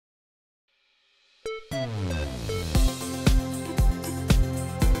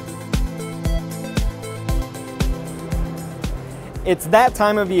It's that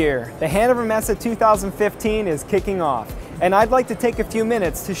time of year. The Hanover Messe 2015 is kicking off, and I'd like to take a few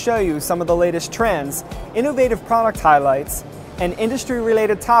minutes to show you some of the latest trends, innovative product highlights, and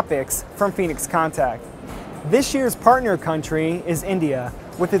industry-related topics from Phoenix Contact. This year's partner country is India.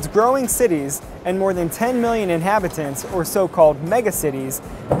 With its growing cities and more than 10 million inhabitants, or so-called megacities,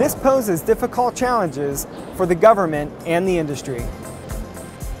 this poses difficult challenges for the government and the industry.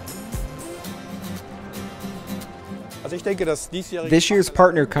 This year's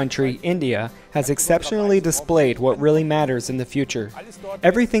partner country, India, has exceptionally displayed what really matters in the future.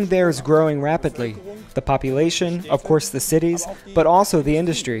 Everything there is growing rapidly. The population, of course the cities, but also the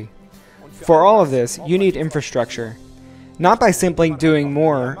industry. For all of this, you need infrastructure. Not by simply doing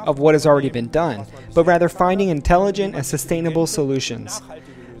more of what has already been done, but rather finding intelligent and sustainable solutions.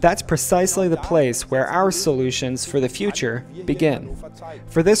 That's precisely the place where our solutions for the future begin.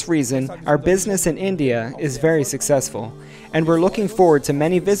 For this reason, our business in India is very successful, and we're looking forward to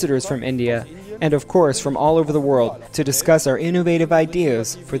many visitors from India, and of course from all over the world, to discuss our innovative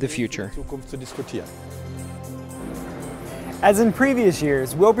ideas for the future. As in previous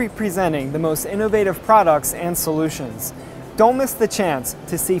years, we'll be presenting the most innovative products and solutions. Don't miss the chance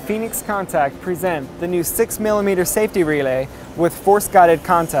to see Phoenix Contact present the new 6mm safety relay with force-guided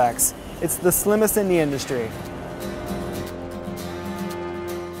contacts. It's the slimmest in the industry.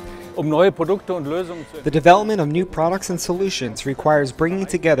 The development of new products and solutions requires bringing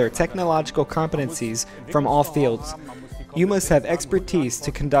together technological competencies from all fields. You must have expertise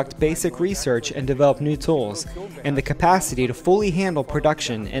to conduct basic research and develop new tools, and the capacity to fully handle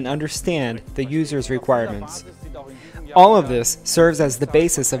production and understand the user's requirements. All of this serves as the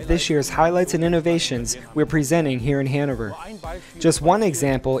basis of this year's highlights and innovations we're presenting here in Hanover. Just one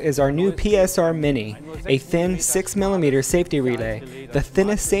example is our new PSR Mini, a thin 6mm safety relay, the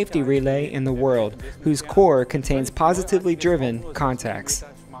thinnest safety relay in the world, whose core contains positively driven contacts.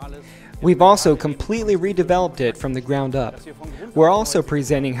 We've also completely redeveloped it from the ground up. We're also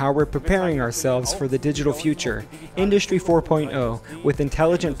presenting how we're preparing ourselves for the digital future, Industry 4.0, with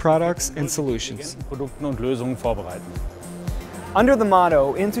intelligent products and solutions. Under the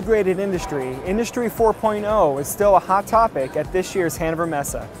motto, Integrated Industry, Industry 4.0 is still a hot topic at this year's Hanover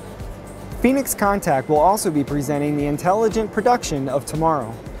Messe. Phoenix Contact will also be presenting the intelligent production of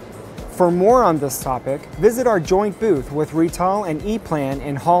tomorrow. For more on this topic, visit our joint booth with Rital and ePlan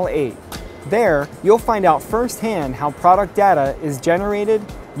in Hall 8. There, you'll find out firsthand how product data is generated,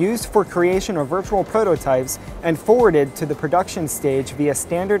 used for creation of virtual prototypes, and forwarded to the production stage via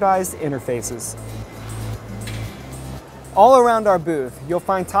standardized interfaces. All around our booth, you'll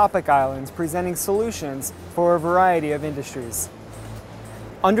find topic islands presenting solutions for a variety of industries.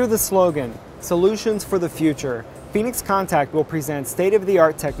 Under the slogan, Solutions for the Future, Phoenix Contact will present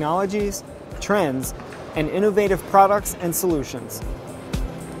state-of-the-art technologies, trends, and innovative products and solutions.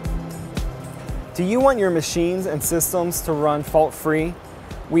 Do you want your machines and systems to run fault-free?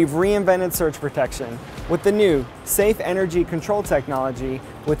 We've reinvented surge protection. With the new Safe Energy Control technology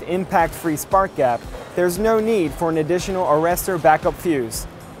with impact-free spark gap, there's no need for an additional arrestor backup fuse.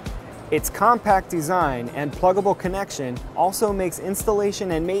 Its compact design and pluggable connection also makes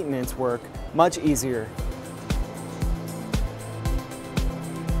installation and maintenance work much easier.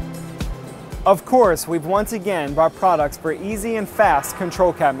 Of course, we've once again brought products for easy and fast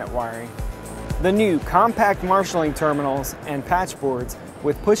control cabinet wiring. The new compact marshalling terminals and patch boards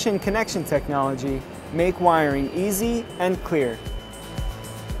with push-in connection technology make wiring easy and clear.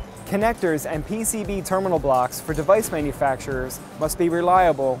 Connectors and PCB terminal blocks for device manufacturers must be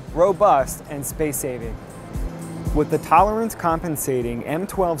reliable, robust, and space-saving. With the tolerance compensating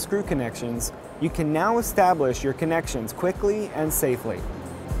M12 screw connections, you can now establish your connections quickly and safely.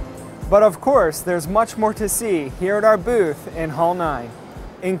 But of course, there's much more to see here at our booth in Hall 9,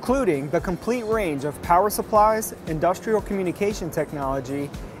 including the complete range of power supplies, industrial communication technology,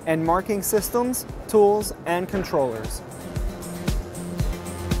 and marking systems, tools, and controllers.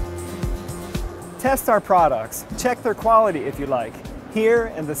 Test our products, check their quality if you like. Here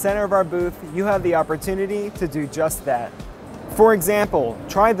in the center of our booth, you have the opportunity to do just that. For example,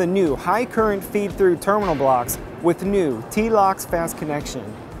 try the new high current feed-through terminal blocks with new T-Locks fast connection,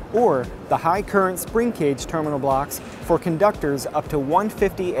 or the high current spring cage terminal blocks for conductors up to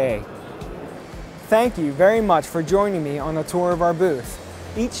 150A. Thank you very much for joining me on a tour of our booth.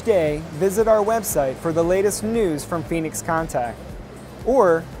 Each day, visit our website for the latest news from Phoenix Contact.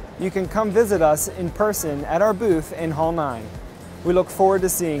 Or you can come visit us in person at our booth in Hall 9. We look forward to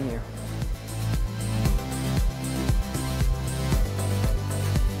seeing you.